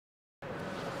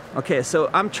Okay, so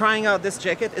I'm trying out this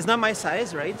jacket. It's not my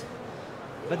size, right?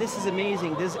 But this is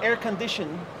amazing. There's air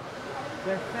conditioning.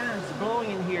 There are fans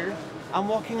blowing in here. I'm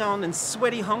walking on in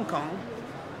sweaty Hong Kong.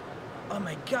 Oh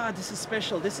my God, this is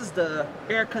special. This is the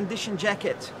air-conditioned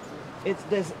jacket.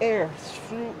 There's air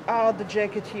throughout the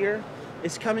jacket here.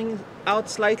 It's coming out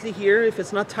slightly here. If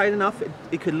it's not tight enough,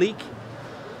 it could leak.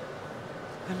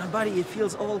 And my body, it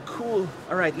feels all cool.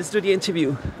 All right, let's do the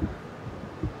interview.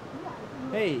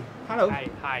 Hey, hello.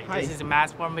 Hi. This is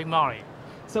Matt from Vinmori.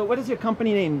 So what is your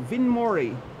company name?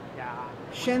 Vinmori. Yeah.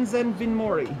 Shenzhen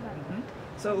Vinmori.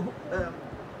 So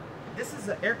this is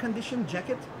an air-conditioned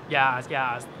jacket? Yes.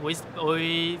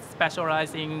 We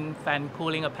specialize in fan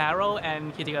cooling apparel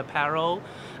and heating apparel,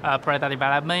 product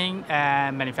development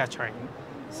and manufacturing.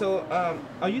 So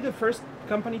are you the first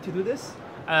company to do this?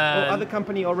 Or other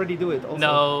company already do it also?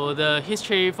 No, the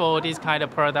history for this kind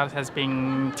of product has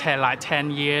been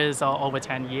 10 years or over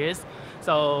 10 years.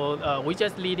 So we're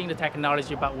just leading the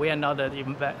technology, but we are not the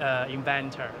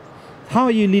inventor. How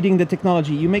are you leading the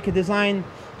technology? You make a design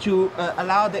to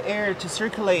allow the air to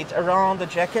circulate around the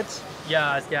jacket?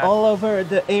 Yes. All over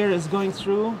the air is going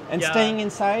through and staying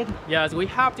inside? Yes, we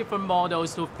have different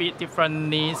models to fit different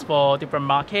needs for different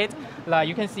markets. Like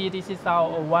you can see, this is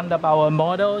one of our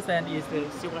models, and it's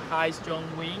a super high strong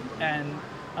wing, and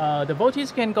the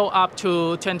voltage can go up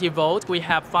to 20 volts. We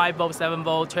have 5 volt, 7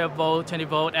 volt, 12 volt, 20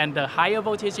 volt, and the higher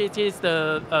voltage it is,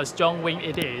 the strong wing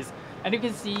it is. And you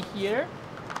can see here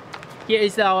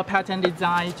is our pattern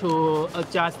design to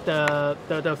adjust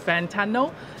the fan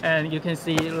tunnel, and you can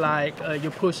see like you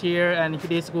push here, and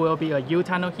this will be a U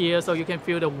tunnel here, so you can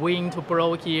feel the wind to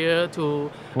blow here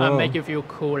to make you feel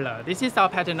cooler. This is our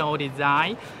pattern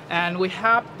design, and we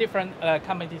have different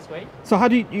coming this way. So how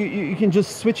do you can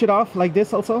just switch it off like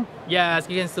this also? Yes,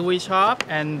 you can switch off,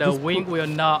 and the wind will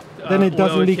not then it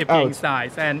doesn't leak out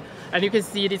inside. And you can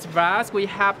see this brass. We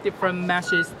have different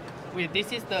meshes.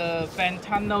 This is the fan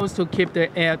tunnels to keep the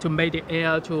air, to make the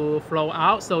air to flow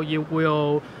out, so you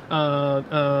will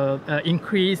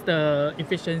increase the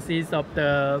efficiencies of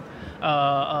the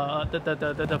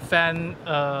fan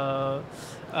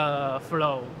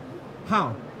flow.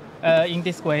 How? In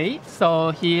this way.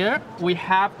 So here we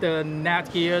have the net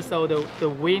here, so the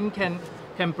wind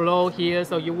can blow here,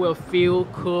 so you will feel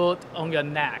cool on your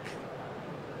neck.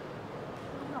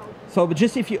 So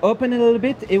just if you open it a little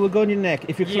bit, it will go in your neck.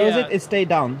 If you close it stay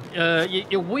down.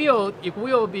 It will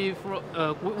be.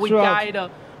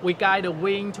 We guide the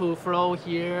wind to flow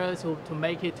here to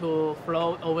make it to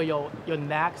flow over your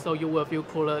neck, so you will feel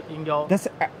cooler in your. That's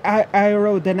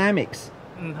aerodynamics.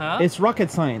 It's rocket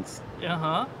science.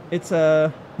 It's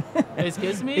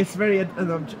Excuse me. It's very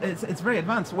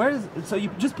advanced. So you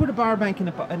just put a power bank in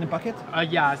a bucket?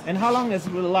 Yes. And how long does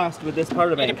it will last with this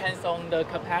power bank? It depends on the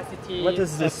capacity. What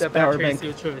is this of the power bank?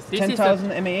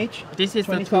 10,000 mAh? This is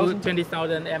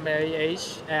 20,000 mAh,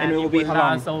 and it will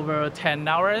last over 10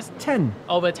 hours. 10.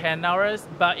 Over 10 hours,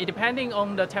 but it depending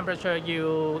on the temperature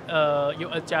you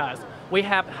adjust. We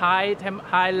have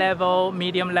high level,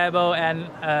 medium level, and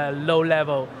low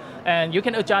level. And you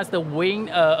can adjust the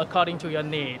wind according to your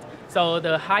need. So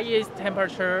the highest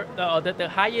temperature, the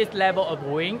highest level of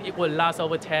wind, it will last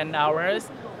over 10 hours.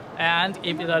 And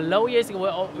if the lowest, it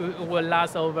will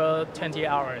last over 20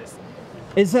 hours.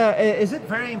 Is it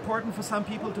very important for some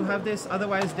people to have this?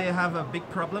 Otherwise, they have big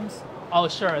problems? Oh,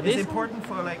 sure. Is it important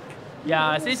for like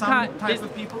this type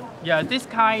of people? Yeah, this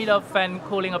kind of fan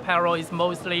cooling apparel is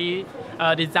mostly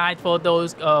designed for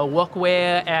those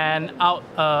workwear and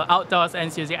outdoors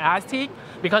enthusiastic,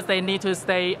 because they need to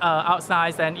stay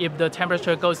outside, and if the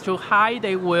temperature goes too high,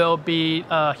 they will be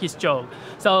heatstroke.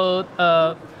 So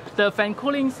the fan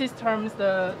cooling systems,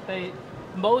 they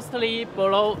mostly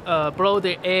blow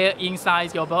the air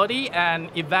inside your body and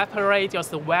evaporate your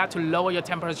sweat to lower your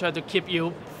temperature to keep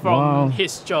you from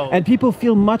heatstroke. And people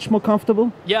feel much more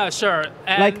comfortable? Yeah, sure.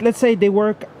 And like let's say they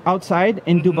work outside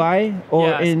in Dubai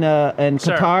or in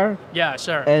Qatar. Yeah,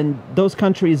 sure. And those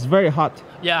countries very hot.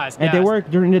 Yes. And they work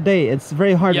during the day. It's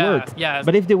very hard work. Yes.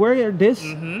 But if they wear this,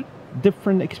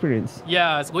 different experience.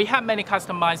 Yes, we have many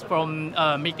customized from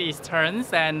Middle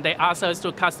Easterns, and they ask us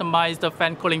to customize the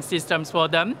fan cooling systems for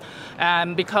them.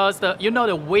 And because the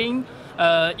wind,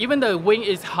 even the wind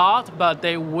is hot, but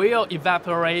they will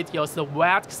evaporate your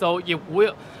sweat. So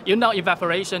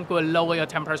evaporation will lower your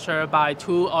temperature by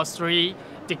 2 or 3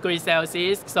 degrees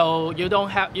Celsius. So you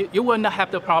will not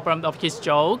have the problem of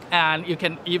heatstroke, and you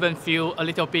can even feel a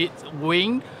little bit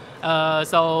wind.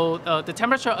 So the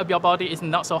temperature of your body is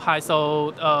not so high,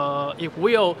 so it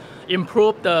will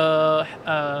improve the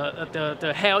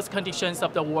health conditions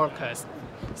of the workers.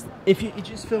 if you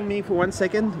just film me for 1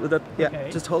 second, with that, yeah, Okay.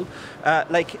 just hold.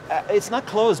 It's not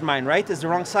closed, mine, right? It's the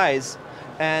wrong size,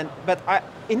 but I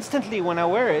instantly when I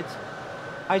wear it,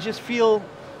 I just feel,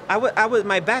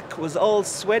 my back was all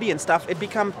sweaty and stuff. It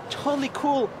became totally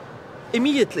cool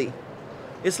immediately.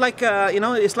 It's like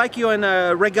it's like you're in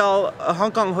a Regal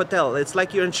Hong Kong hotel. It's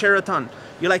like you're in Sheraton.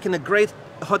 You're like in a great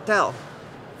hotel,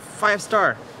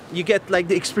 5-star. You get like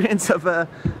the experience of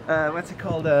what's it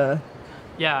called?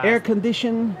 Yeah. Air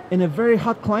conditioned in a very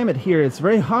hot climate here. It's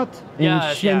very hot in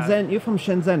Shenzhen. You're from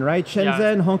Shenzhen, right?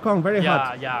 Shenzhen, Hong Kong, very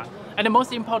hot. Yeah. And the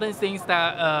most important thing is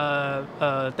that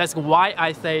that's why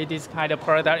I say this kind of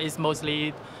product is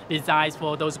mostly designed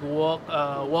for those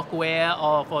workwear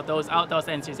or for those outdoors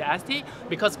enthusiasts,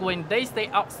 because when they stay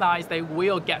outside, they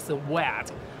will get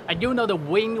wet. And you know the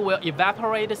wind will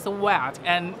evaporate the sweat,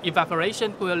 and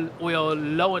evaporation will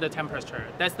lower the temperature.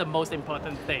 That's the most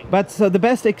important thing. But so the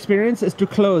best experience is to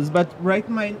close. But right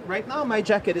now my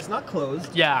jacket is not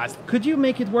closed. Yes. Could you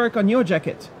make it work on your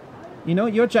jacket? You know,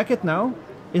 your jacket now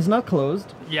is not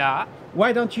closed. Yeah.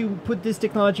 Why don't you put this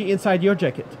technology inside your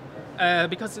jacket?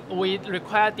 Because we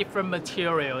require different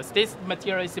materials. This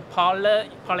material is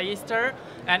polyester,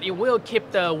 and it will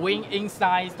keep the wind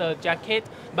inside the jacket.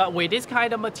 But with this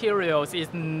kind of materials,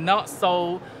 it's not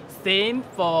so thin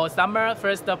for summer.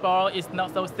 First of all, it's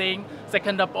not so thin.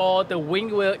 Second of all, the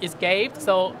wind will escape,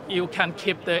 so you can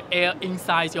keep the air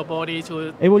inside your body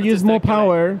to. It will use more circulate.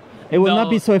 power. It will not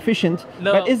be so efficient.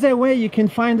 No. But is there a way you can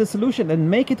find a solution and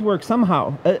make it work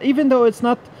somehow, even though it's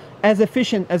not as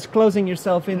efficient as closing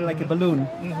yourself in like a balloon?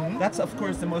 That's of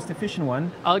course the most efficient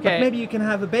one. Okay. But maybe you can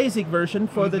have a basic version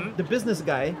for the business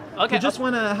guy Okay. who just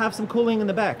want to have some cooling in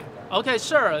the back. Okay,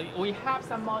 sure. We have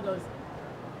some models.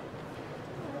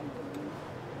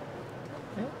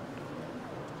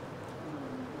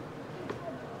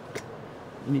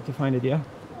 You need to find it, yeah?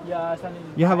 Yes.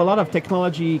 You have a lot of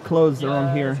technology clothes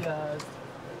around here. Yes.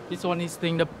 This one is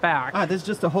in the back. Ah, there's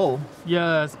just a hole.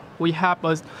 Yes, we have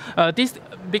this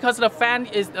because the fan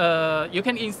is you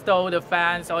can install the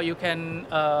fans or you can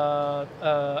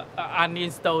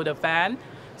uninstall the fan.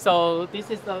 So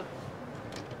this is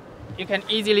you can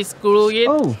easily screw it.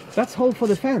 Oh, that's hole for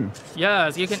the fan.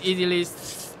 Yes, you can easily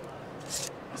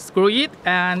screw it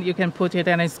and you can put it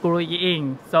and then screw it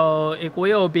in. So it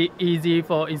will be easy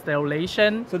for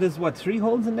installation. So there's what, 3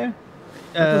 holes in there?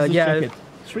 What does this Yeah. jacket?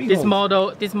 3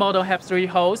 holes. This model has 3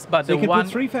 holes, but So the you can one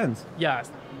put 3 fans.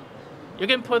 yes, you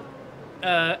can put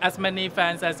as many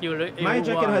fans as you My you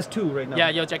jacket want. has 2 right now. Yeah,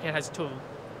 your jacket has 2.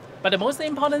 But the most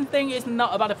important thing is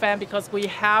not about the fan, because we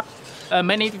have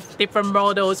many different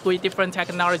models with different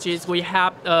technologies. We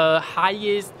have the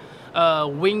highest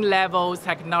wing levels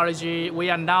technology. We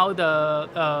are now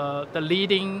the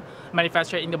leading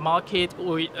manufacturer in the market.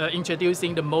 We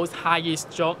introducing the most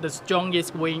the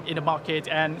strongest wing in the market,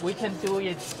 and we can do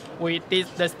it with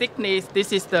the thickness.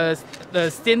 This is the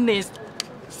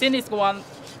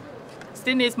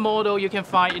thinnest model you can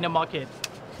find in the market.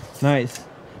 Nice.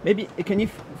 Maybe can you?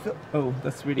 Oh,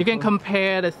 that's really. You can cool.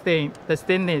 compare the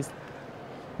thinness.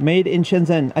 Made in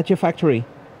Shenzhen at your factory.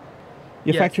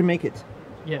 Your Yes. factory make it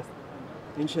Yes.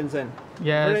 in Shenzhen.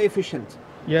 Yes. Very efficient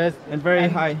Yes. and very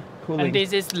high cooling. And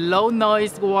this is low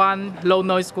noise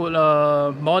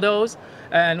models.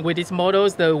 And with these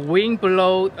models, the wind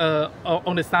blow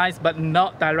on the sides, but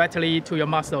not directly to your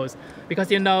muscles,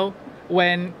 because you know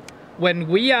when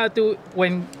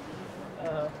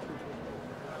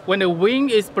the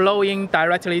wind is blowing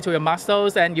directly to your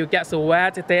muscles and you get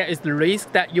sweat, there is the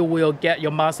risk that you will get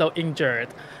your muscle injured.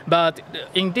 But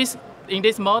in this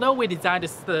model, we designed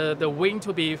the wind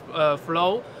to be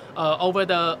flow over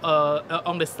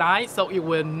on the side, so it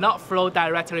will not flow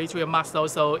directly to your muscle,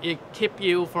 so it keep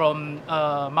you from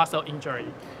muscle injury.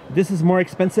 This is more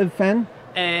expensive fan.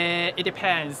 It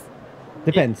depends.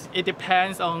 Depends. It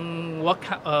depends on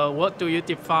what do you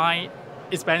define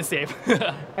expensive.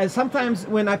 And sometimes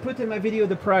when I put in my video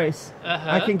the price,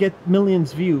 Uh-huh. I can get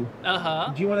millions view.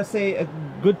 Do you want to say a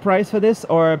good price for this,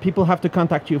 or people have to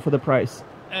contact you for the price?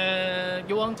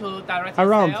 You want to directly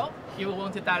Around. sell? You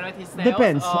want to directly sell?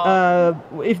 Depends.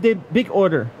 If they big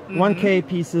order, 1K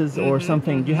pieces or Mhm,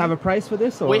 something, do you have a price for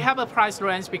this? Or? We have a price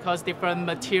range because different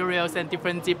materials and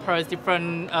different zippers,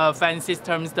 different fan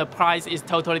systems, the price is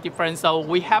totally different. So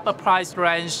we have a price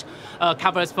range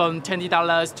covers from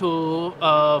 $20 to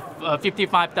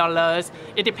 $55.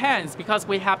 It depends because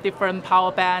we have different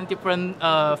power band, different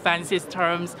fan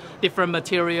systems, different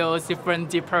materials,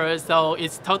 different zippers. So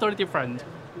it's totally different.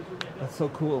 That's so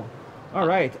cool. All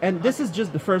right, and this is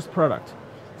just the first product.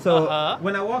 So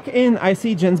when I walk in, I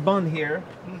see James Bond here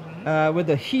with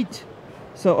the heat.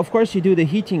 So of course you do the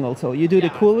heating also. You do the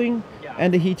cooling. Yeah. Yeah.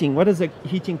 And the heating. What is the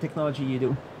heating technology you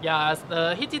do? Yes,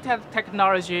 the heating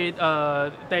technology,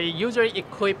 they usually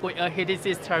equip with a heating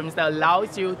system that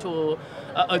allows you to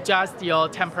adjust your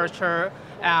temperature,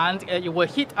 and it will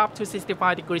heat up to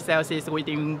 65 degrees Celsius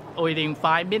within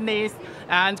 5 minutes.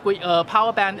 And with a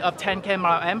power band of 10K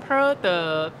mAh,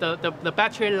 the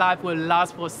battery life will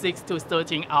last for 6 to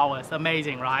 13 hours.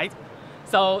 Amazing, right?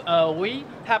 So we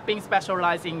have been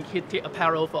specializing in heated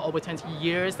apparel for over 20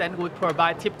 years, and we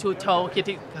provide tip-to-toe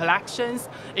heated collections,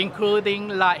 including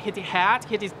like heated hat,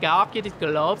 heated scarf, heated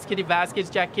gloves, heated vest,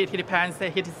 heated jacket, heated pants,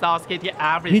 heated socks, heated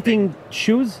everything. Heating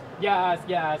shoes? Yes,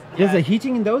 yes. There's a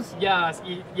heating in those? Yes,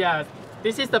 yes.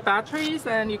 This is the batteries,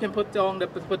 and you can put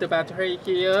the battery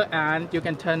here, and you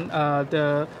can turn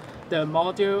the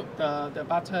module, the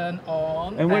button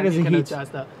on. And where does it heat?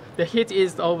 The heat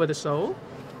is over the sole.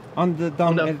 On the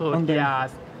foot,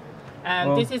 yes.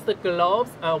 And this is the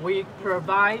gloves. We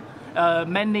provide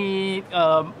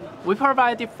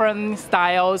different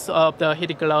styles of the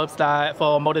heated gloves, like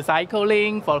for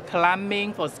motorcycling, for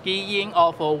climbing, for skiing,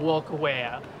 or for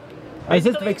workwear. Is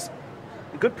it like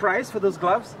good price for those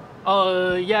gloves?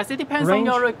 Yes, it depends on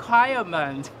your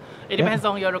requirement. It depends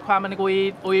on your requirement.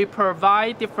 We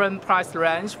provide different price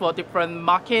range for different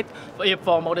market. If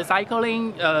for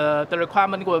motorcycling, the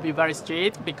requirement will be very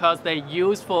strict because they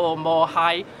use for more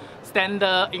high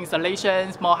standard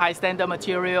installations, more high standard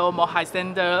material, more high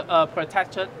standard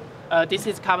protection. This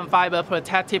is carbon fiber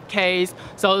protective case.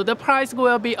 So the price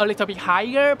will be a little bit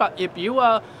higher, but if you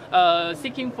are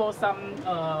seeking for some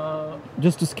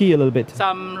just to ski a little bit,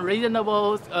 some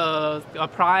reasonable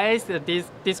price,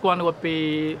 this one would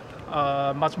be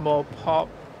much more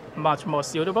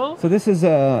suitable. So this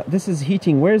is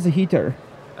heating. Where's the heater?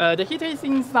 The heater is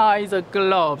inside the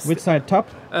gloves. Which side, top?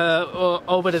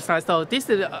 Over the side. So this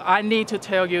is, I need to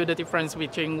tell you the difference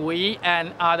between we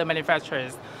and other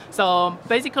manufacturers. So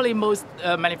basically most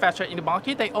manufacturers in the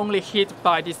market, they only heat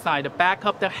by this side, the back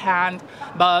of the hand.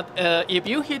 But if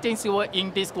you heat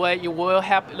in this way, you will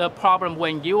have the problem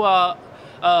when you are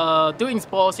doing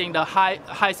sports in the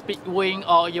high speed wind,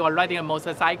 or you are riding a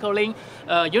motorcycling.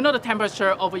 You know the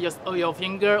temperature over your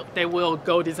finger, they will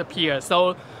go disappear.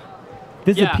 So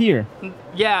disappear.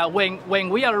 Yeah, when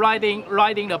we are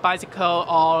riding the bicycle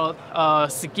or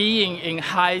skiing in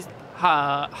high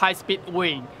speed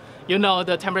wind, you know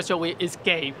the temperature will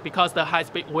escape because the high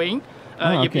speed wind.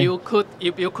 If you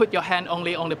put your hand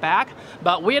only on the back,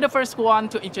 but we are the first one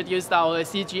to introduce our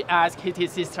CGS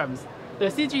heated systems. The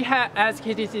CGS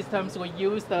heated systems will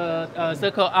use the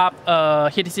circle up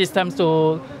heated systems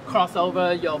to cross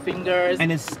over your fingers.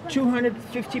 And it's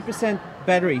 250%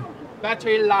 battery.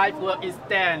 Battery life will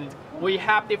extend. We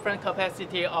have different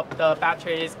capacity of the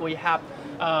batteries. We have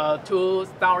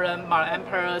 2,000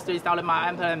 mAh, 3,000 mAh,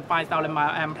 and 5,000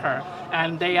 mAh.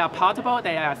 And they are portable,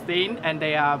 they are thin, and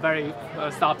they are very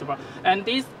softable. And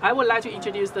this, I would like to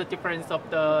introduce the difference of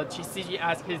the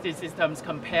CGS heated systems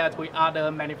compared with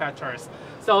other manufacturers.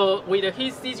 So with the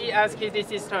CGS heated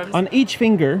systems, on each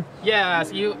finger,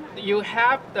 yes, you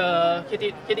have the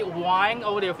heated wine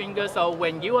over your finger. So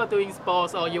when you are doing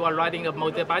sports or you are riding a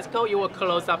motorcycle, you will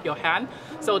close up your hand.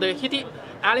 So the heated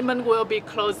element will be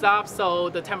closed up, so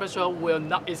the temperature will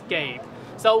not escape.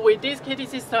 So with these heated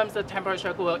systems, the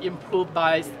temperature will improve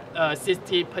by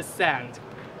 60%.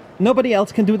 Nobody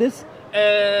else can do this?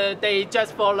 They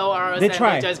just follow us. They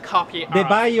try. They just copy They us.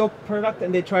 buy your product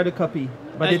and they try to copy.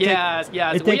 But yes.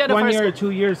 It takes 1 year or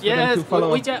 2 years for them to follow.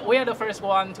 We are the first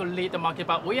one to lead the market,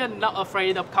 but we are not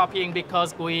afraid of copying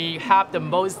because we have the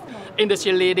most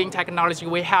industry-leading technology.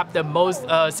 We have the most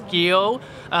skilled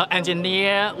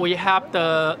engineer. We have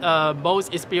the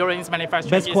most experienced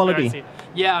manufacturing. Best quality.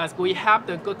 Yes, we have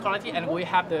the good quality and we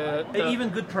have the even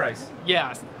good price.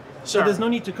 Yes. So there's no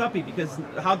need to copy because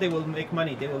how they will make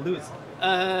money, they will lose.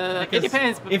 It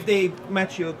depends. If they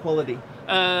match your quality.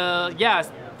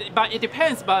 Yes, but it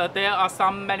depends. But there are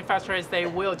some manufacturers, they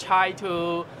will try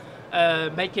to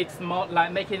make it small,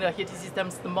 like making the heating system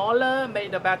smaller,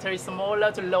 make the battery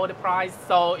smaller to lower the price.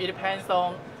 So it depends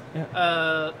on.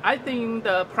 Yeah. I think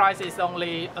the price is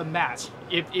only a match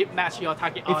if it matches your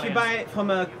target audience. If you buy it from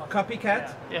a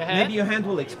copycat, maybe your hand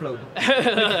will explode.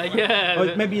 Yeah.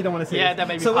 Or maybe you don't want to say. Yeah, that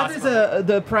may be so possible. What is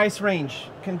the price range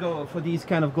can go for these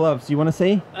kind of gloves? You want to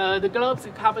say? The gloves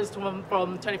covers from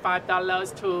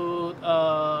 $25 to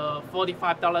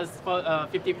 $45,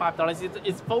 $55.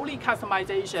 It's fully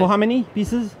customization. For how many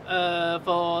pieces?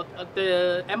 For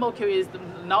the MOQ is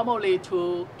normally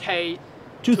 2K.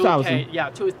 2,000. Yeah,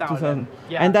 2,000.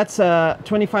 Yeah. And that's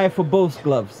 25 for both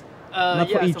gloves. Not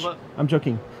for each. I'm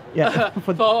joking. Yeah.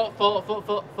 for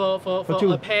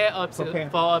two. a pair of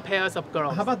for a pairs of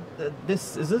girls. How about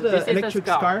this? Is it an This is the electric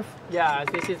scarf? Yeah,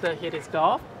 this is the heated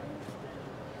scarf.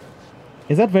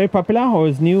 Is that very popular or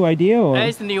is new idea? Or?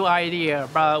 It's a new idea,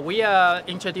 but we are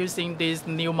introducing these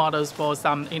new models for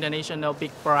some international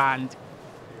big brand.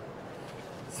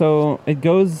 So it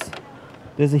goes.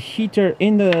 There's a heater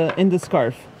in the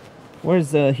scarf.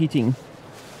 Where's the heating?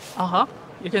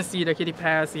 You can see the heating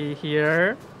pads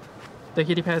here. The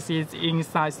heating pad is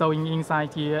inside, sewing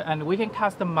inside here, and we can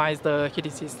customize the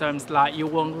heating systems like you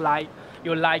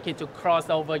like it to cross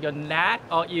over your neck,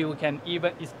 or you can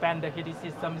even expand the heating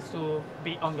systems to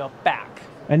be on your back.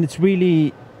 And it's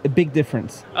really a big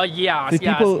difference. Yes, The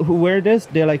people who wear this,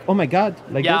 they're like, oh my god,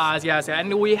 like this. Yes,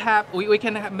 and we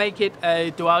can make it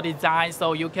a dual design,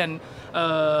 so you can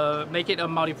make it a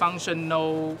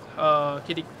multifunctional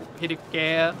heating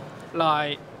gear,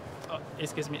 like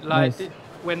excuse me, like. Nice.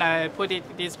 When I put it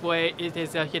this way, it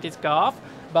is a heated scarf,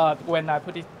 but when I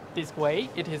put it this way,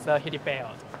 it is a heated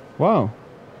belt. Wow.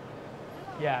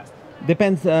 Yes.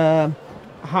 Depends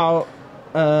how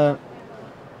the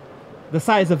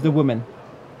size of the woman.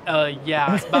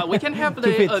 Yes, but we can have To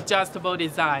the fit. adjustable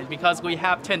design because we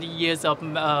have 20 years of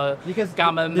Because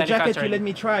garment the jacket you manufacturing. let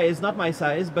me try is not my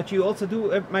size, but you also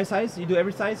do my size. You do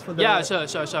every size for the Yeah, sure.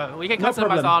 We can No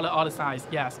customize problem. all the size.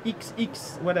 Yes.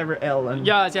 XX whatever L and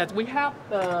Yes. We have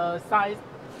the size.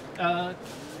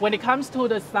 When it comes to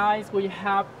the size, we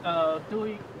have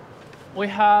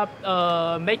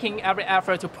making every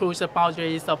effort to push the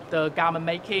boundaries of the garment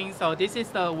making. So this is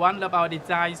one of our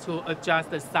designs to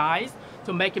adjust the size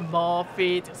to make it more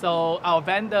fit. So our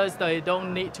vendors, they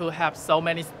don't need to have so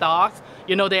many stocks.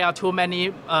 You know, there are too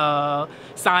many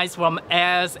size from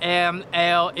S, M,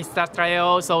 L,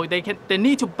 etc. So they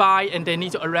need to buy and they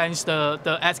need to arrange the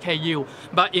SKU.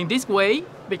 But in this way,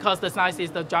 because the size is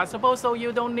adjustable, so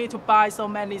you don't need to buy so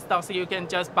many stocks. You can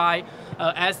just buy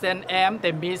S and M,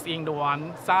 they mix in the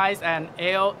one size, and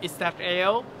L,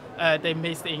 XL,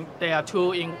 they are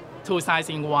two sizes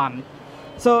in one.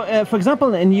 So, for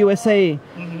example, in USA,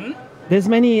 there's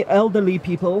many elderly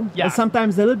people, Yeah. and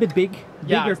sometimes a little bit bigger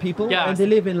Yes. people, Yes. and they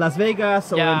live in Las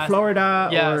Vegas or in Yes. Florida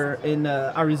Yes. or in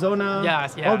Arizona,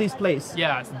 Yes, all yes. these places.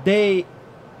 Yes. They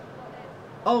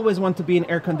always want to be in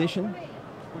air condition.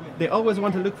 They always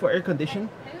want to look for air condition.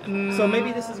 So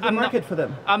maybe this is a good market for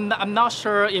them. I'm not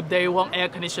sure if they want air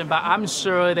conditioning, but I'm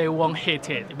sure they won't heat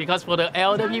it because for the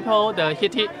elder people, the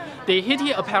heated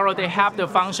apparel, they have the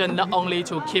function not only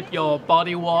to keep your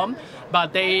body warm,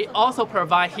 but they also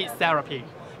provide heat therapy.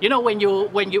 You know, when you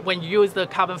use the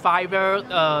carbon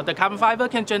fiber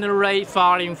can generate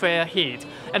far infrared heat,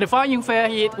 and the far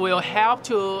infrared heat will help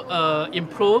to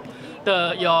improve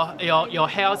your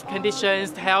health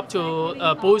conditions, help to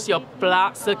boost your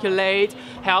blood circulate,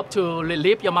 help to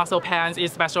relieve your muscle pains,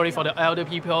 especially for the elder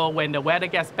people. When the weather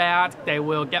gets bad, they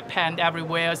will get pain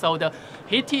everywhere. So the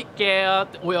heated gear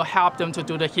will help them to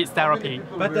do the heat therapy.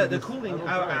 But the cooling,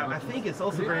 I think it's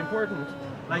also very important.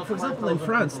 Like, for example, in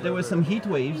France, there were some heat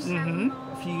waves a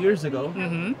few years ago,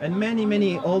 and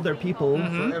many older people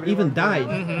even died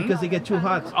because they get too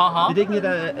hot. They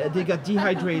got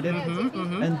dehydrated,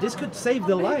 and this could save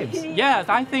their lives. Yes,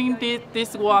 I think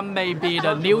this one may be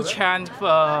the new trend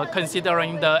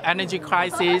considering the energy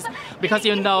crisis, because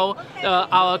you know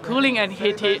our cooling and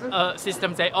heating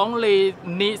systems, they only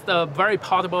need the very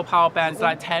portable power bands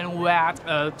like 10 watt,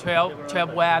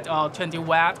 12 watt or 20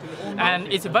 watt, and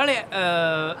it's very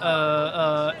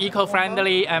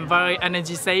eco-friendly and very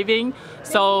energy saving.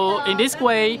 So in this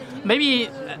way, maybe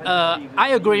I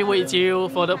agree with you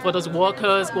for those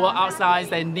workers who are outside,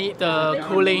 they need the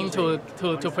cooling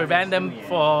to prevent them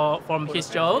from heat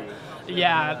stroke.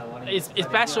 Yeah,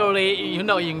 especially in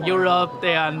Europe,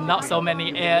 there are not so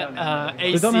many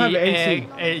AC. They don't have AC.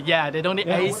 They don't need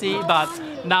AC, but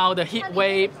now the heat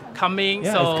wave coming.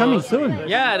 Yeah, so it's coming soon.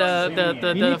 Yeah,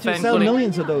 You need to fan sell cooling.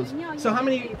 millions of those. So how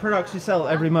many products you sell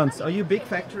every month? Are you a big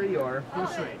factory or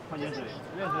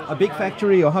a big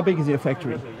factory, or how big is your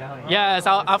factory? Yes,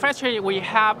 our factory, we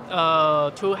have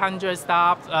 200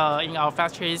 staff in our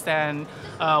factories, and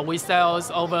we sell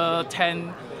over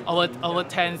 10,000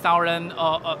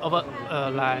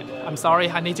 I'm sorry,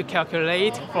 I need to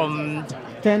calculate from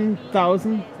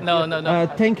 10,000? no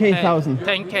 10K thousand.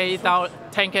 10K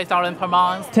thousand per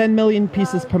month. 10 million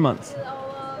pieces per month.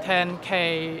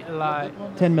 10K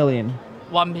 10 million.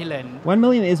 1 million. 1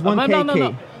 million is 1K.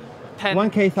 No.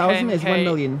 1K thousand is 1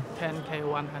 million. 10K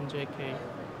 100K.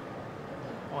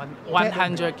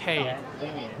 100K.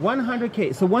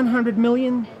 100K. So 100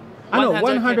 million? I know, 100K.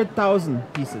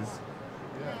 100,000 pieces.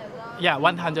 Yeah,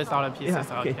 100,000 pieces.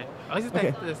 Yeah, okay. Okay.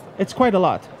 Okay. It's quite a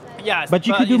lot. Yes, But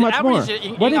you could do in much more.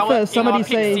 average, What if in somebody our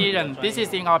peak say... season, this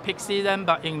is in our peak season,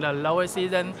 but in the lower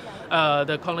season,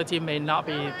 the quality may not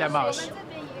be that much.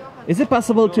 Is it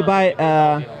possible to buy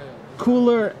a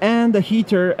cooler and a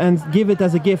heater and give it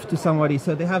as a gift to somebody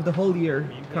so they have the whole year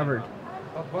covered?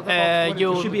 It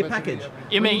should be a package.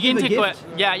 You When may give a integrate. gift,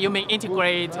 Yeah, you may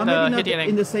integrate or the maybe not heating.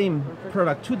 in the same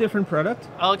product, two different products.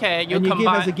 Okay, you And you give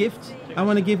combine. as a gift. I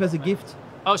want to give as a gift.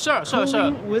 Oh, sure.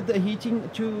 Cooling with the heating,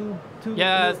 two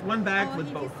Yes. one bag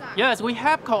with both. Yes, we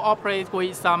have cooperated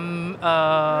with some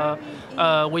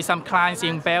clients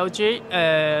in Belgium.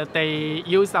 They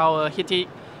use our heating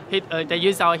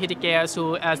gas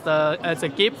to as a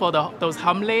gift for those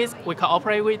homeless. We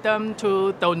cooperate with them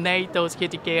to donate those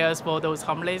heating gas for those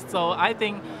homeless. So I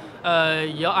think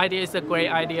your idea is a great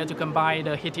idea to combine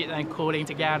the heating and cooling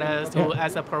together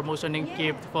as a promotional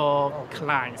gift for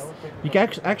clients. You can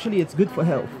actually, it's good for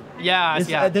health. Yes,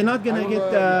 They're not gonna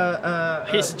get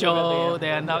heatstroke.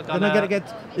 They're not gonna get.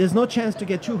 There's no chance to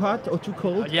get too hot or too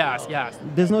cold. Yes.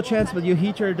 There's no chance with your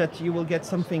heater that you will get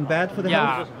something bad for the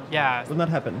health. Yes. Will not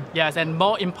happen. Yes, and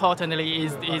more importantly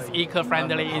is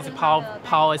eco-friendly, is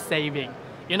power saving.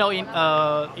 You know,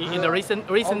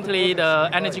 recently the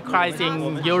energy crisis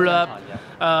in Europe,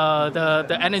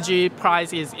 the energy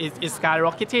price is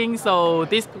skyrocketing. So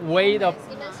this way of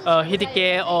heating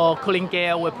gear or cooling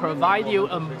gear will provide you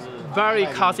a very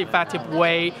cost-effective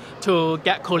way to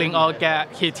get cooling or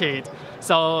get heated.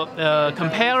 So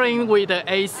comparing with the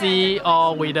AC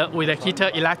or with the heater,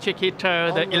 electric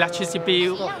heater, the electricity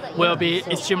bill will be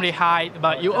extremely high,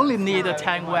 but you only need a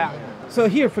 10 watt. So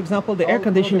here, for example, the air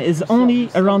condition is only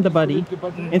around the body,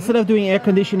 instead of doing air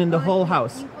conditioning in the whole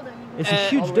house. It's a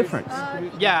huge difference.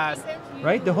 Yes.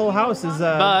 Right? The whole house is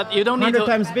but you don't need 100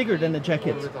 times bigger than the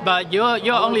jacket. But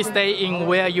you're only staying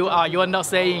where you are. You are not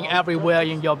staying everywhere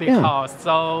in your big house.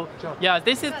 So yeah,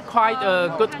 this is quite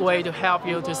a good way to help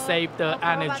you to save the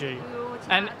energy.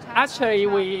 And actually,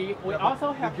 we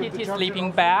also have heated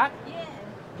sleeping bag.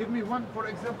 Give me one, for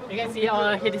example. You can see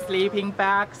our heated sleeping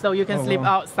bag, so you can sleep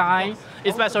outside,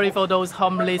 especially for those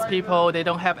homeless people. They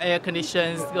don't have air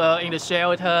conditions in the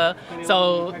shelter.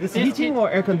 So this heating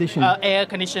or air conditioning? Air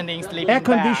conditioning sleeping air bag.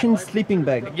 conditioned sleeping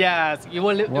bag. Yes, you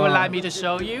would like me to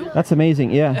show you? That's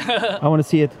amazing. Yeah, I want to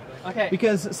see it. Okay.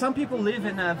 Because some people live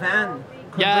in a van.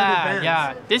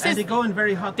 Vans, they go in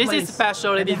very hot places. This is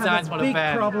specially designed for the van. They have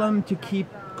a big problem to keep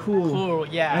cool.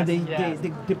 Yes. And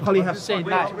they probably have. Inside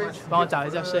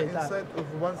of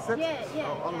one set,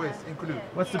 always include.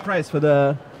 What's the price for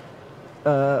the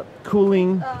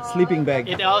cooling sleeping bag?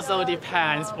 It also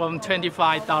depends from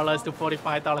 $25 to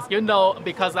 $45. You know,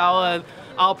 because our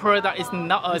product is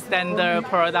not a standard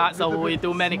product, so we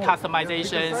do many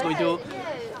customizations. We do.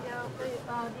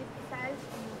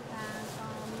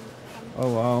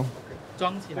 Oh wow.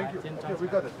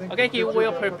 Okay, he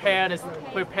will prepare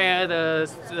the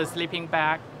sleeping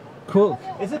bag. Cool.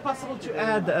 Is it possible to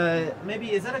add,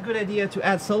 maybe, is that a good idea to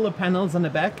add solar panels on the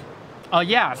back? Oh,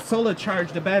 yes. Solar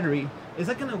charge the battery. Is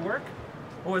that going to work?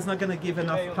 Or is not going to give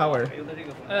enough power?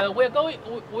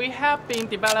 We have been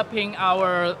developing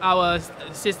our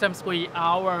systems with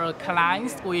our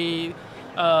clients. We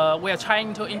are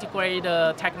trying to integrate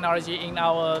the technology in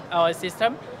our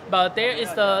system. But there is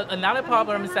another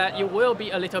problem is that it will be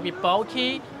a little bit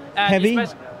bulky. And heavy?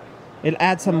 It'll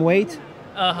add some weight?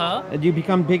 And you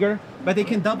become bigger? But it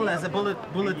can double as a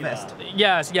bullet vest.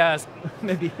 Yes.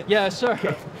 Maybe. Yeah, sure.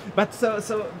 Okay. But so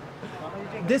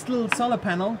this little solar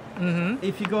panel,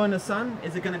 if you go in the sun,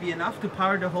 is it going to be enough to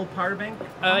power the whole power bank?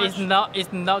 It's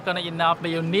not gonna enough, but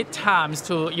you need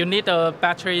you need the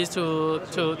batteries to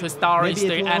storage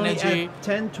the energy. Only add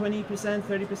 10, 20%,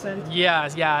 30%?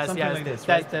 Yes. Something like this,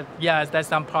 right? That's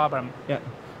some problem. Yeah.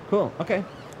 Cool. Okay.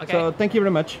 So thank you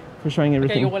very much for showing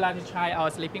everything. Okay, you would like to try our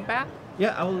sleeping bag?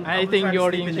 Yeah, I will. I think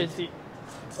you're interested.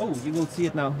 Oh, you will see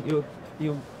it now.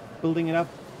 You're building it up.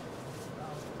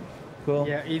 Cool.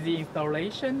 Yeah, easy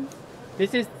installation.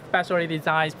 This is specially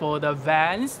designed for the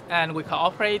vans, and we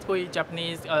cooperate with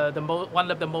Japanese. One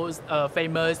of the most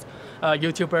famous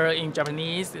YouTuber in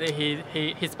Japanese.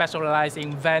 He specializes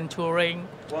in van touring.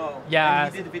 Wow. Yeah.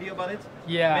 And you did a video about it?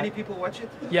 Yeah. Many people watch it?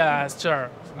 Yeah, sure.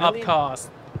 Really? Of course.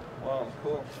 Wow,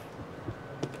 cool.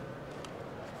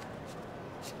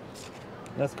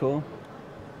 That's cool.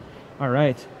 All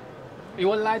right. You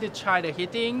would like to try the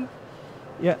heating?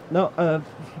 Yeah, no,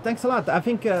 thanks a lot. I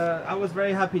think I was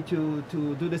very happy to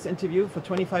do this interview for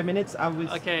 25 minutes.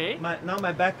 Okay. Now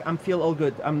my back, I feel all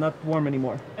good. I'm not warm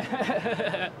anymore.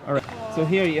 All right. So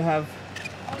here you have.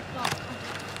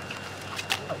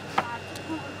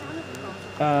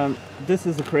 This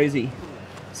is crazy.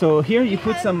 So here you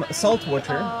put some salt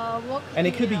water, and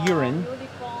it could be urine,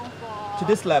 to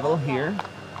this level here,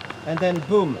 and then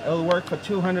boom, it'll work for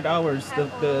 200 hours.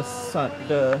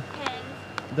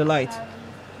 The light.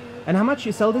 And how much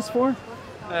you sell this for?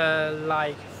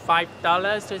 Like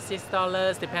 $5 to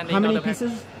 $6, depending. How many on the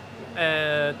pieces?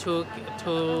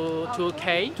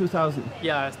 2K. 2,000.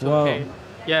 Yes, 2K. Wow.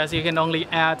 Yes, you can only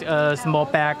add a small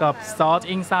bag of salt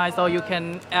inside, so you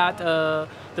can add the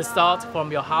salt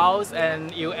from your house,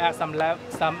 and you add some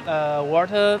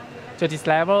water to this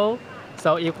level,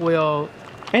 so it will.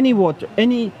 Any water,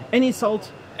 any salt.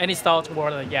 Any salt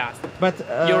water, yes. But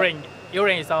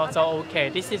urine is also okay.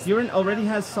 This is urine already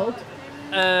has salt.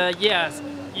 Yes,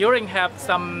 urine have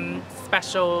some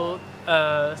special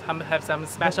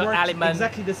element.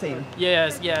 Exactly the same.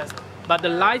 Yes, yes. But the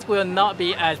light will not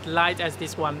be as light as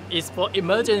this one. It's for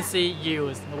emergency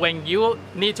use. When you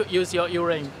need to use your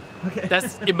urine, Okay.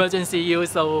 that's emergency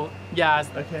use. So yes.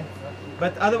 Okay.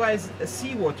 But otherwise,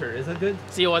 seawater, is it good?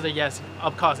 Seawater, yes,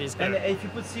 of course, it's good. And if you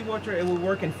put seawater, it will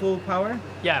work in full power?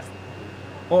 Yes.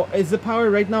 Or is the power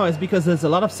right now is because there's a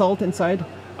lot of salt inside?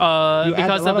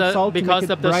 Because of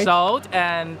the bright? salt,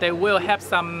 and they will have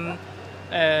some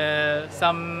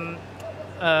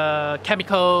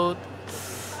chemical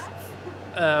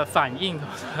反应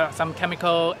some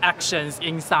chemical actions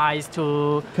inside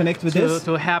to connect with this?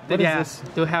 To have the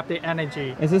to have the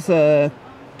energy. Is this a?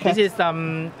 This is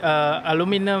some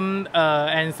aluminum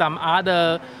and some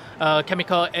other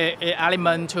chemical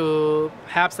element to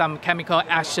have some chemical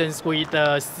actions with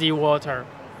the seawater.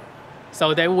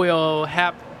 So they will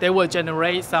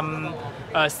generate some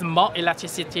small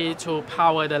electricity to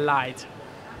power the light.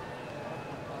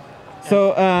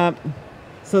 So,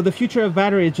 so the future of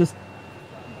battery is just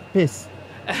piss.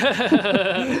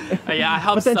 Yeah, I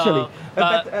hope Potentially. so.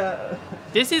 But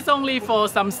this is only for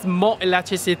some small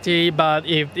electricity, but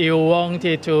if you want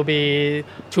it to be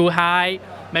too high,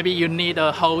 maybe you need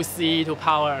a whole sea to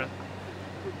power.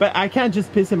 But I can't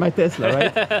just piss in my Tesla,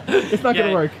 right? It's not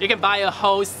gonna work. You can buy a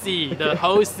whole sea, the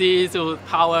whole sea to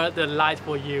power the light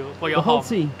for you, for your The whole home.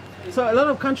 sea. So a lot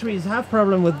of countries have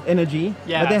problem with energy,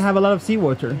 Yes. but they have a lot of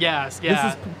seawater. Yes, This yeah.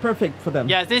 is perfect for them.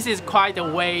 Yes, this is quite a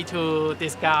way to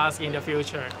discuss in the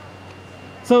future.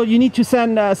 So you need to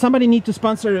send, somebody need to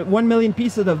sponsor 1 million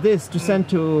pieces of this to send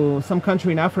to some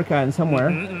country in Africa and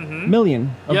somewhere. Million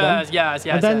of them. Yes, yes,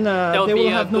 yes. And then That would they be will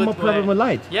a have no good more problem way. with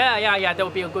light. Yeah, that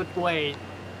would be a good way.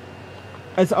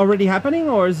 It's already happening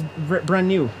or is brand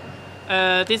new?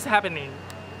 This is happening.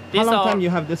 How long time you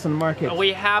have this on the market?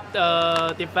 We have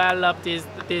developed these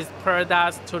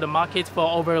products to the market for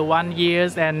over 1 year,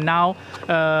 and now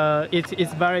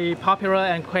it's very popular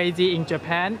and crazy in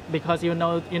Japan, because you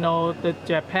know the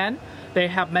Japan, they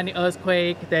have many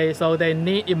earthquakes. So they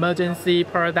need emergency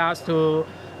products to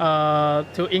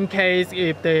in case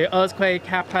if the earthquake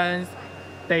happens,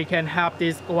 they can have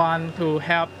this one to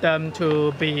help them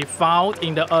to be found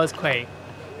in the earthquake.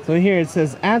 So here it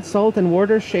says add salt and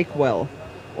water, shake well.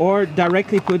 Or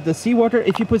directly put the seawater.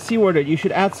 If you put seawater, you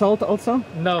should add salt also?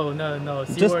 No.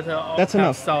 Seawater that's has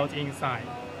enough. salt inside.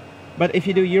 But if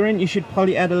you do urine, you should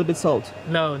probably add a little bit salt.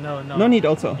 No. No need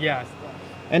also? Yes.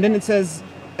 And then it says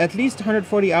at least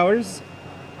 140 hours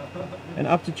and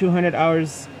up to 200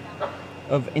 hours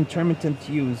of intermittent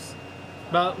use.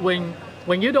 But when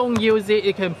you don't use it,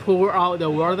 it can pour out the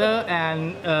water,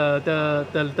 and the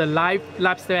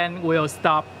lifespan will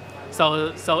stop.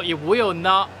 So it will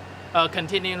not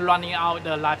continue running out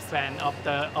the lifespan of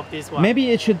this one.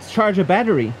 Maybe it should charge a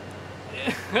battery.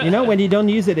 You know, when you don't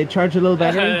use it, it charges a little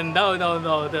battery? No.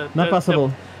 Not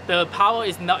possible. The power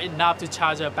is not enough to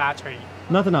charge a battery.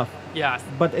 Not enough. Yes.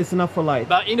 But it's enough for light.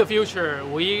 But in the future,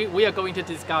 we are going to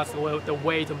discuss the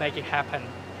way to make it happen.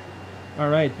 All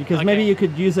right, because Okay. maybe you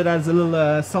could use it as a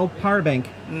little salt power bank.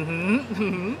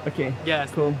 Okay.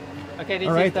 Yes. Cool. Okay, this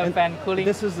All right. is the and fan cooling.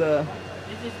 This is the.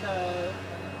 This is the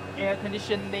air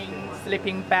conditioning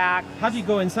sleeping bag. How do you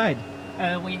go inside?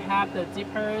 We have the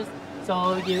zippers,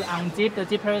 so you unzip the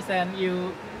zippers and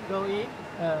you go in.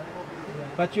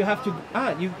 But you have to.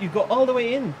 You go all the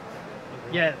way in.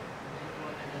 Yeah.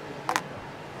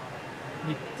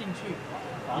 你进去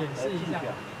演示一下。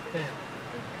对。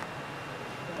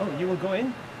 Oh, you will go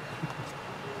in?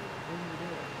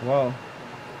 Wow.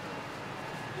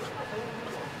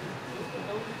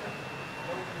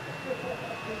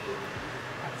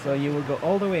 So you will go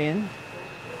all the way in?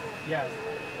 Yes.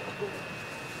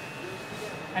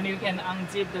 And you can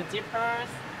unzip the zippers.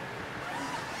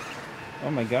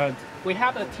 Oh my God. We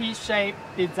have a T-shaped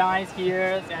design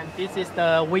here, and this is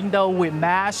the window with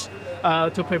mesh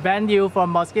to prevent you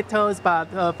from mosquitoes, but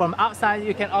from outside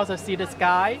you can also see the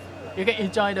sky. You can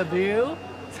enjoy the view.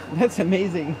 That's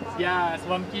amazing. Yes,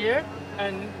 from here.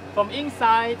 And from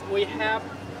inside we have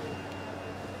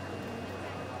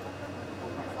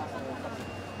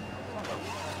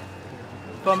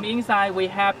From inside, we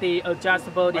have the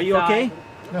adjustable design. Are you okay?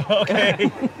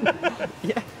 Okay.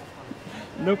 Yeah.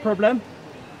 No problem.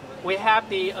 We have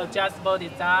the adjustable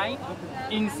design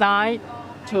inside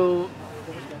to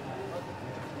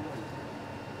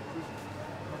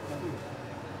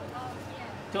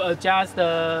adjust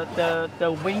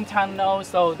the wind tunnel,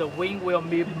 so the wind will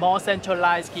be more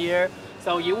centralized here,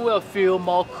 so you will feel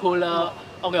more cooler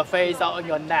on your face or on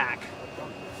your neck.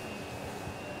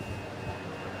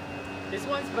 This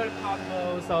one's very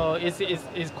portable, so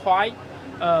it's quite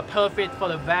perfect for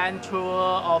the van tour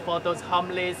or for those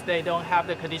homeless. They don't have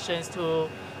the conditions to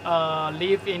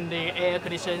live in the air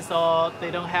conditions, or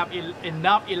they don't have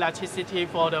enough electricity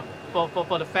for the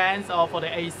fans or for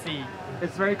the AC.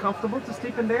 It's very comfortable to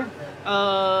sleep in there.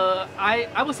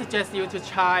 I would suggest you to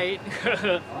try.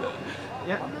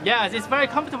 Yeah. Yes, it's very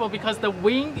comfortable because the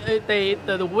wind,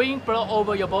 the wind blow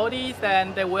over your bodies,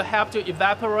 and they will help to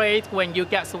evaporate when you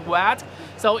get wet.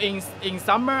 So in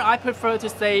summer, I prefer to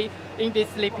stay in this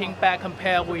sleeping bag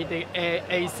compared with the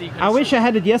AC condition. I wish I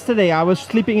had it yesterday. I was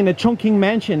sleeping in a Chongqing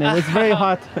mansion. It was very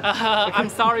hot. I'm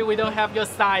sorry, we don't have your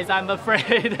size, I'm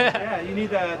afraid. Yeah, you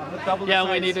need a double size.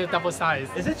 Yeah, we need a double size.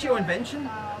 Is it your invention?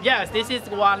 Yes, this is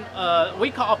one. We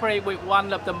cooperate with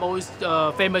one of the most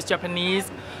famous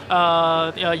Japanese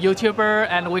YouTuber,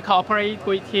 and we cooperate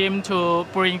with him to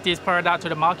bring this product to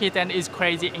the market, and it's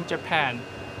crazy in Japan.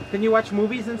 Can you watch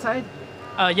movies inside?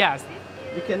 Yes.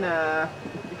 You can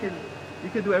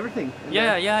do everything.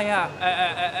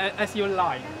 Yeah. As you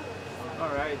like. All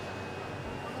right.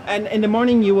 And in the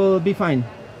morning you will be fine.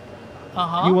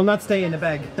 You will not stay in the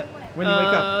bag when you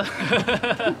wake up.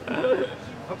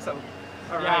 Hope so.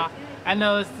 All right. And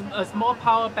a small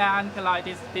power bank like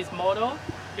this model,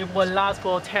 it will last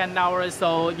for 10 hours,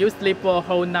 so you sleep for a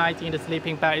whole night in the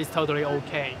sleeping bag is totally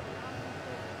okay.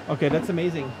 Okay, that's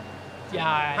amazing.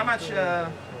 Yeah. How much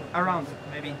around,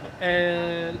 maybe?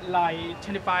 Like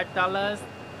 $25,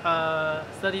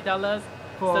 $30,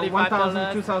 For $35.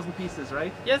 1,000, 2,000 pieces,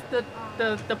 right? Yes,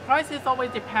 the price is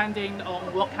always depending on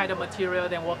what kind of material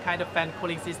and what kind of fan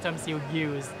cooling systems you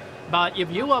use. But if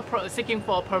you are seeking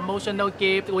for a promotional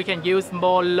gift, we can use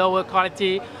more lower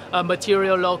quality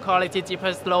material, low quality,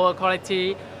 cheaper, lower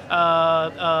quality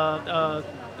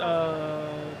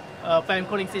fan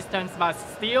cooling systems, but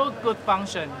still good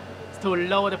function to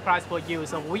lower the price for you.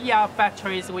 So we are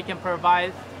factories, we can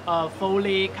provide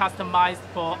fully customized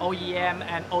for OEM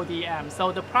and ODM.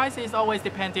 So the price is always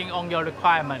depending on your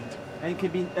requirement. And it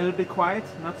can be a little bit quiet,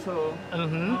 not so.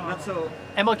 Not so.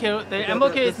 MOQ, the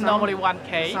MOQ is sound, normally 1K.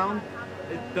 The sound,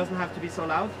 it doesn't have to be so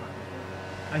loud.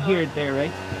 I hear it there,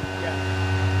 right? Yeah.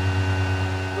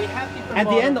 We have different At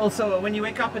the models. end, also, when you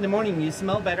wake up in the morning, you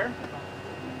smell better.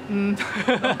 No?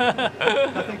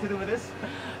 Nothing to do with this.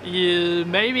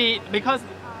 Maybe because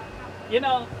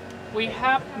we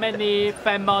have many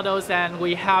fan models, and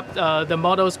we have the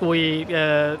models with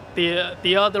the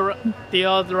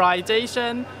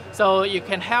authorization, so it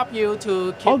can help you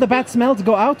to keep All the bad smells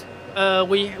go out?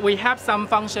 we have some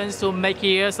functions to make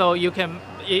here, so you can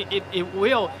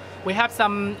we have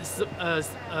some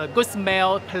good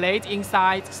smell plate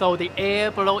inside, so the air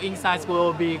below inside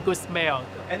will be good smell.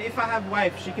 And if I have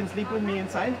wife, she can sleep with me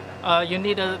inside? You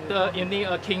need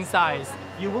a king size.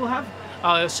 You will have?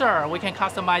 Sure, we can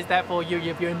customize that for you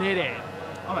if you need it.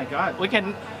 Oh my God.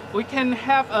 We can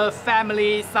have a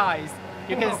family size.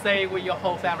 You can stay with your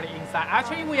whole family inside.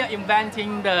 Actually, we are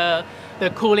inventing the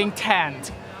cooling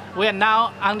tent. We are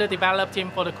now under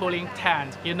developing for the cooling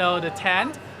tent. You know the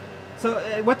tent? So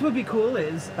what would be cool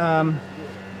is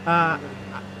a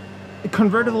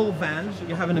convertible van.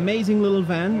 You have an amazing little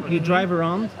van. You drive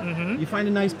around. You find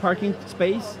a nice parking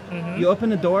space. You open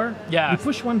the door. Yes. You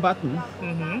push one button,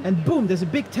 and boom! There's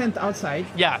a big tent outside.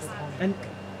 Yes. And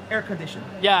air conditioned.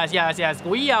 Yes.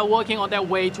 We are working on that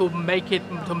way to make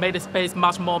the space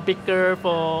much more bigger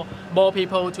for more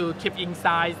people to keep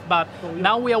inside. But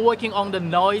now we are working on the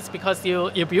noise, because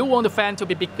if you want the fan to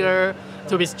be bigger,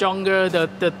 to be stronger,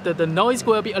 the noise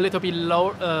will be a little bit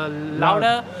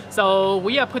louder. So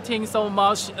we are putting so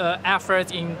much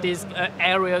effort in this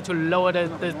area to lower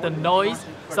the noise,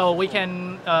 so we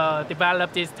can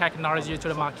develop this technology to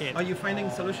the market. Are you finding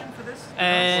a solution for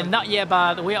this? Not yet,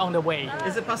 but we're on the way.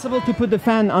 Is it possible to put the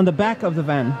fan on the back of the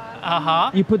van?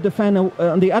 You put the fan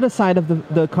on the other side of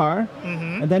the car,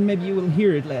 and then maybe you will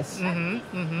hear it less.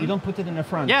 You don't put it in the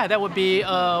front. Yeah, that would be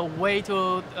a way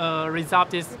to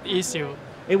resolve this issue.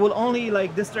 It will only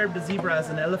disturb the zebras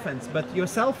and elephants, but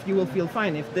yourself you will feel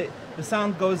fine. the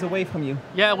sound goes away from you.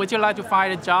 Yeah, would you like to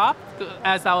find a job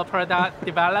as our product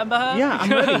developer? Yeah, I'm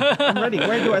ready. I'm ready.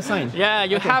 Where do I sign? Yeah,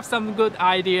 you have some good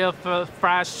idea for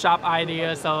fresh shop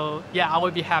ideas. So yeah, I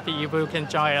would be happy if you can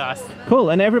join us. Cool.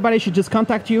 And everybody should just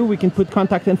contact you. We can put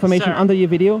contact information Sure. under your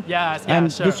video. Yes,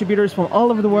 And sure. distributors from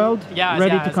all over the world Yes,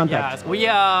 ready yes, to contact. Yes. We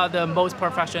are the most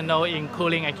professional in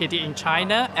cooling activity in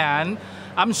China, and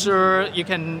I'm sure you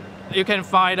can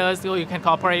find us, you can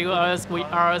cooperate with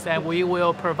us, and we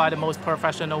will provide the most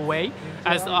professional way.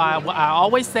 As I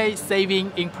always say,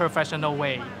 saving in professional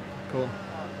way. Cool.